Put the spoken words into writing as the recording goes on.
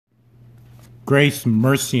Grace,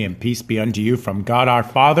 mercy, and peace be unto you from God our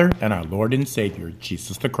Father and our Lord and Savior,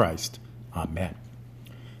 Jesus the Christ. Amen.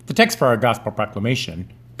 The text for our gospel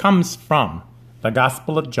proclamation comes from the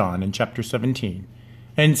Gospel of John in chapter 17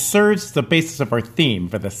 and serves as the basis of our theme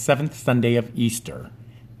for the seventh Sunday of Easter.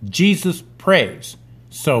 Jesus prays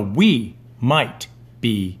so we might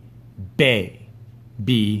be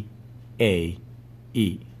B-A-E.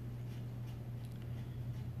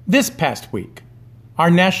 This past week, our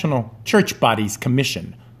National Church Bodies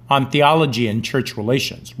Commission on Theology and Church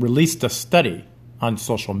Relations released a study on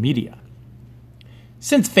social media.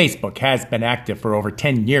 Since Facebook has been active for over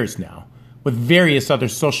 10 years now, with various other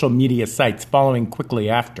social media sites following quickly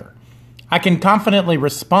after, I can confidently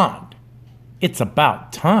respond, it's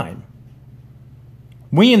about time.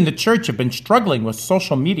 We in the church have been struggling with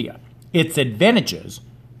social media, its advantages,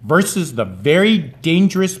 versus the very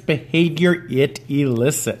dangerous behavior it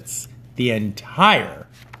elicits the entire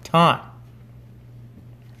time.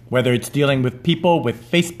 Whether it's dealing with people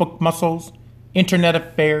with Facebook muscles, internet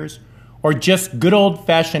affairs, or just good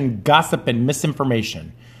old-fashioned gossip and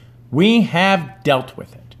misinformation, we have dealt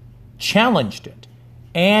with it, challenged it,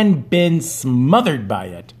 and been smothered by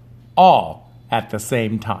it all at the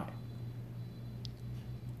same time.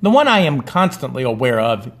 The one I am constantly aware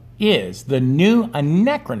of is the new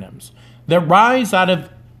anacronyms that rise out of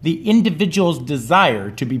the individual's desire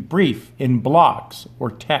to be brief in blogs or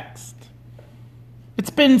text. It's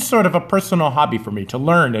been sort of a personal hobby for me to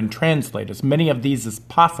learn and translate as many of these as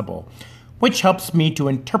possible, which helps me to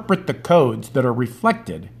interpret the codes that are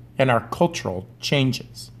reflected in our cultural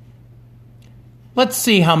changes. Let's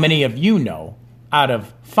see how many of you know out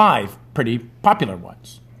of 5 pretty popular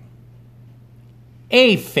ones.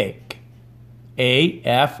 AFAK.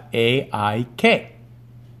 A-F-A-I-K.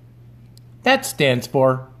 That stands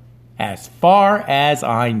for as far as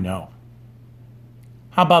I know.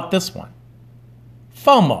 How about this one?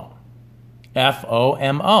 FOMO.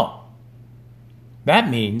 F-O-M-O. That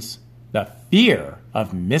means the fear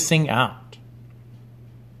of missing out.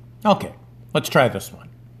 Okay, let's try this one.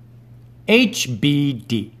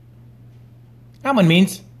 HBD. That one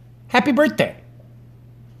means happy birthday.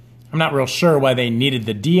 I'm not real sure why they needed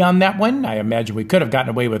the D on that one. I imagine we could have gotten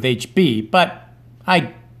away with HB, but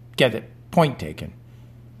I get it. Point taken.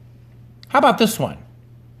 How about this one?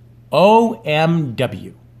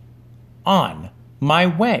 OMW. On my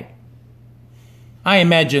way. I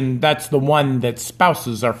imagine that's the one that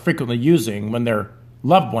spouses are frequently using when their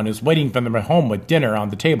loved one is waiting for them at home with dinner on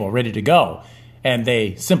the table ready to go, and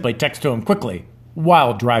they simply text to them quickly,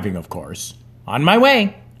 while driving, of course. On my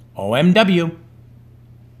way. OMW.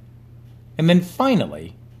 And then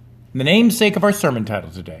finally, the namesake of our sermon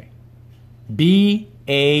title today,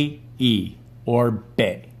 B-A-E, or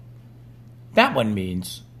Bay. That one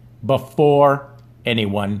means before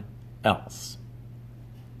anyone else.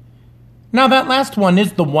 Now that last one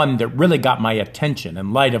is the one that really got my attention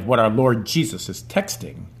in light of what our Lord Jesus is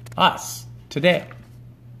texting us today.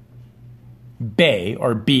 Bay,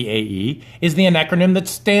 or B-A-E, is the acronym that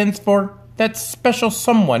stands for that special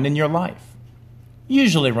someone in your life.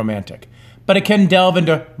 Usually romantic, but it can delve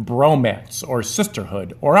into bromance or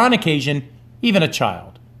sisterhood, or on occasion, even a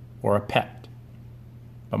child or a pet.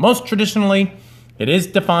 But most traditionally, it is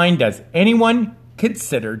defined as anyone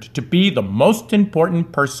considered to be the most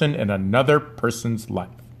important person in another person's life.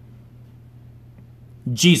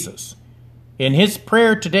 Jesus, in his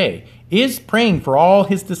prayer today, is praying for all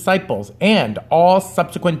his disciples and all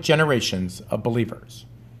subsequent generations of believers.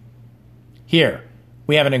 Here,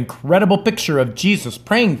 we have an incredible picture of Jesus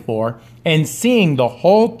praying for and seeing the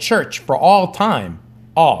whole church for all time,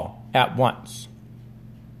 all at once.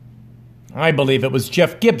 I believe it was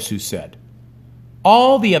Jeff Gibbs who said,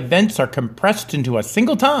 all the events are compressed into a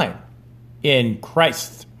single time in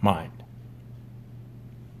Christ's mind.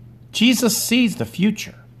 Jesus sees the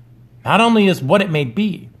future, not only as what it may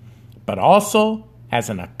be, but also as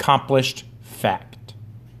an accomplished fact.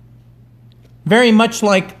 Very much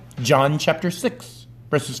like John chapter 6.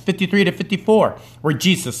 Verses 53 to 54, where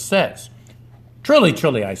Jesus says, truly,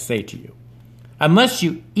 truly, I say to you, unless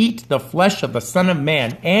you eat the flesh of the Son of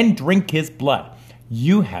Man and drink his blood,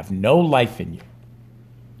 you have no life in you.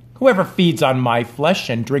 Whoever feeds on my flesh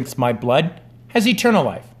and drinks my blood has eternal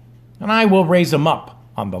life, and I will raise him up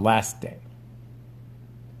on the last day.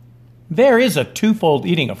 There is a twofold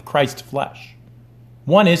eating of Christ's flesh.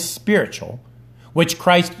 One is spiritual, which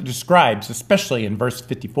Christ describes especially in verse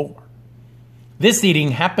 54. This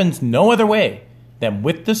eating happens no other way than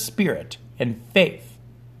with the Spirit and faith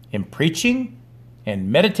in preaching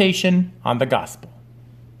and meditation on the gospel,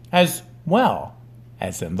 as well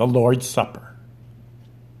as in the Lord's Supper.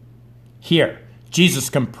 Here, Jesus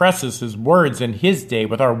compresses his words in his day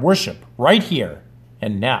with our worship right here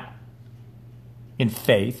and now. In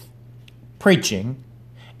faith, preaching,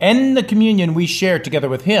 and the communion we share together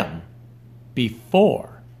with him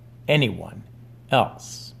before anyone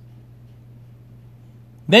else.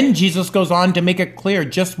 Then Jesus goes on to make it clear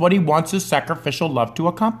just what he wants his sacrificial love to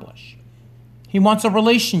accomplish. He wants a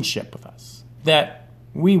relationship with us that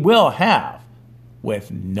we will have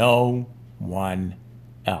with no one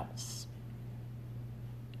else.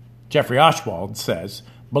 Jeffrey Oswald says,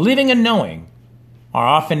 believing and knowing are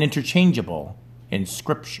often interchangeable in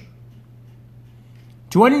Scripture.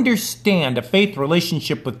 To understand a faith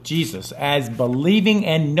relationship with Jesus as believing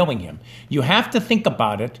and knowing him, you have to think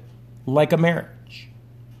about it like a marriage.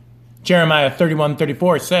 Jeremiah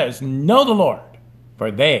 31:34 says, know the Lord, for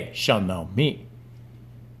they shall know me.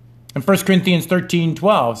 And 1 Corinthians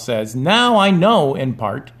 13:12 says, now I know in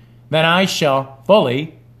part, then I shall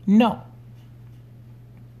fully know.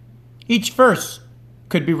 Each verse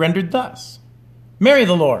could be rendered thus. Marry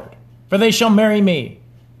the Lord, for they shall marry me.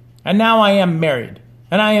 And now I am married,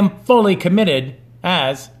 and I am fully committed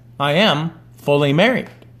as I am fully married.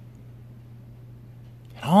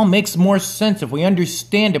 It all makes more sense if we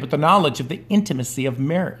understand it with the knowledge of the intimacy of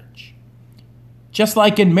marriage. Just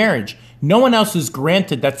like in marriage, no one else is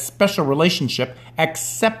granted that special relationship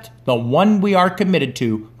except the one we are committed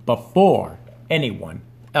to before anyone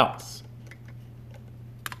else.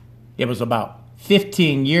 It was about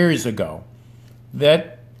 15 years ago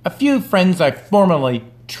that a few friends I formerly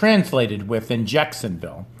translated with in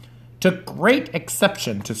Jacksonville took great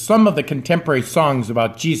exception to some of the contemporary songs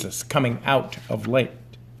about Jesus coming out of late.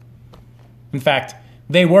 In fact,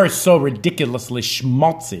 they were so ridiculously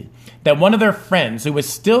schmaltzy that one of their friends, who was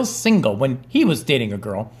still single when he was dating a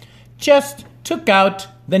girl, just took out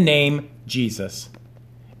the name Jesus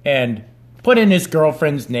and put in his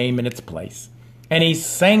girlfriend's name in its place, and he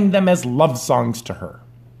sang them as love songs to her.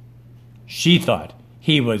 She thought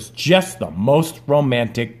he was just the most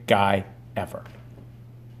romantic guy ever.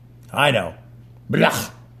 I know. Blah.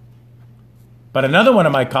 But another one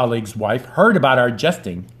of my colleagues' wife heard about our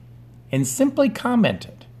jesting and simply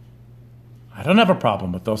commented, I don't have a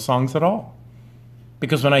problem with those songs at all,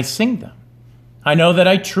 because when I sing them, I know that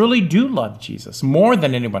I truly do love Jesus more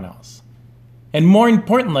than anyone else. And more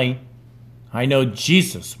importantly, I know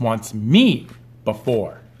Jesus wants me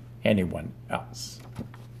before anyone else.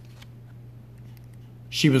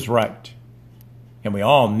 She was right, and we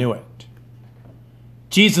all knew it.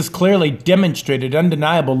 Jesus clearly demonstrated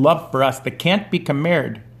undeniable love for us that can't be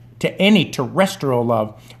compared to any terrestrial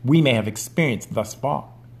love we may have experienced thus far.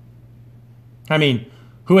 I mean,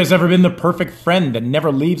 who has ever been the perfect friend that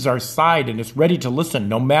never leaves our side and is ready to listen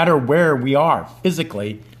no matter where we are,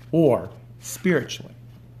 physically or spiritually?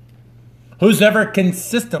 Who's ever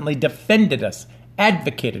consistently defended us,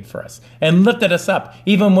 advocated for us, and lifted us up,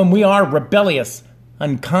 even when we are rebellious,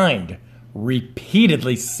 unkind,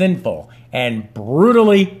 repeatedly sinful, and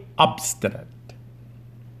brutally obstinate?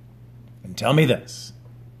 And tell me this.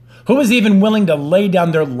 Who was even willing to lay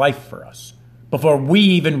down their life for us before we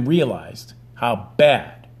even realized how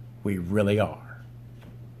bad we really are?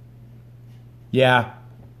 Yeah,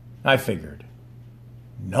 I figured.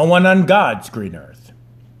 No one on God's green earth.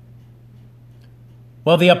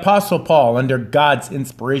 Well, the Apostle Paul, under God's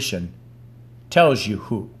inspiration, tells you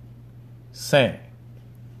who, saying,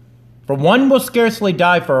 for one will scarcely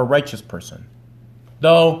die for a righteous person,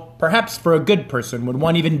 though perhaps for a good person would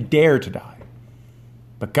one even dare to die.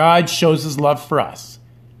 But God shows his love for us,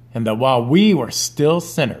 and that while we were still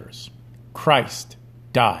sinners, Christ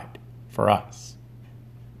died for us.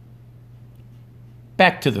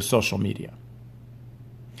 Back to the social media.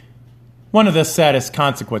 One of the saddest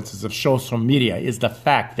consequences of social media is the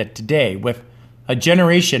fact that today, with a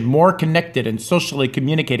generation more connected and socially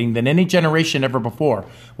communicating than any generation ever before,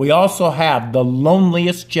 we also have the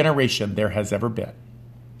loneliest generation there has ever been.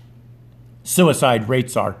 Suicide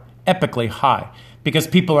rates are epically high because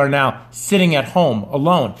people are now sitting at home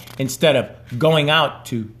alone instead of going out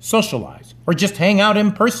to socialize or just hang out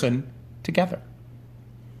in person together.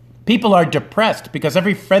 People are depressed because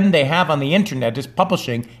every friend they have on the internet is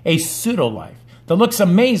publishing a pseudo-life that looks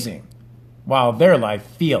amazing while their life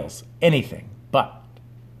feels anything but.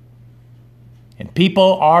 And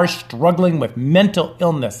people are struggling with mental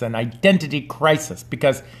illness and identity crisis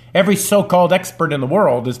because every so-called expert in the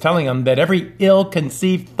world is telling them that every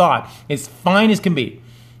ill-conceived thought is fine as can be,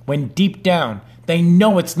 when deep down they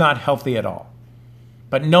know it's not healthy at all.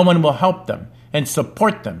 But no one will help them and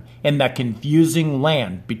support them in that confusing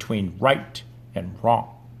land between right and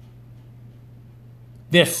wrong.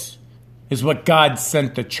 This is what God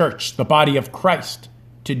sent the church, the body of Christ,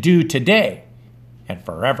 to do today and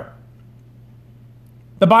forever.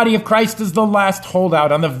 The body of Christ is the last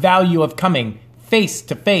holdout on the value of coming face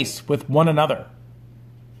to face with one another.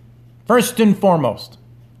 First and foremost,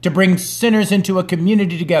 to bring sinners into a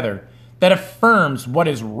community together that affirms what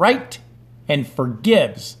is right and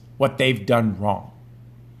forgives what they've done wrong.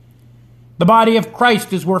 The body of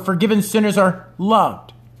Christ is where forgiven sinners are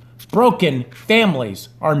loved, broken families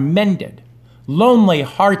are mended, lonely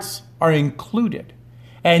hearts are included,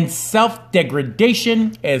 and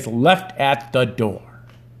self-degradation is left at the door.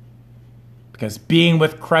 Because being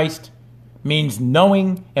with Christ means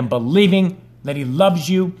knowing and believing that he loves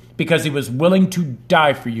you because he was willing to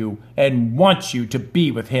die for you and wants you to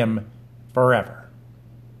be with him forever.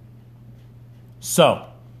 So,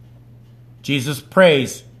 Jesus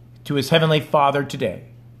prays to his heavenly Father today,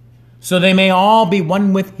 so they may all be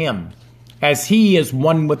one with him, as he is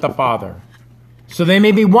one with the Father, so they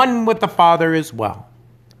may be one with the Father as well.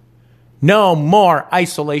 No more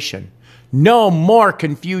isolation, no more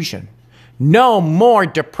confusion, no more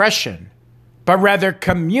depression, but rather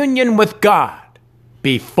communion with God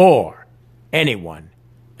before anyone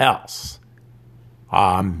else.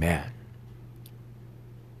 Amen.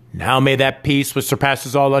 Now may that peace which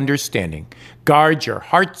surpasses all understanding guard your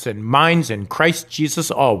hearts and minds in Christ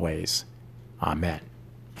Jesus always. Amen.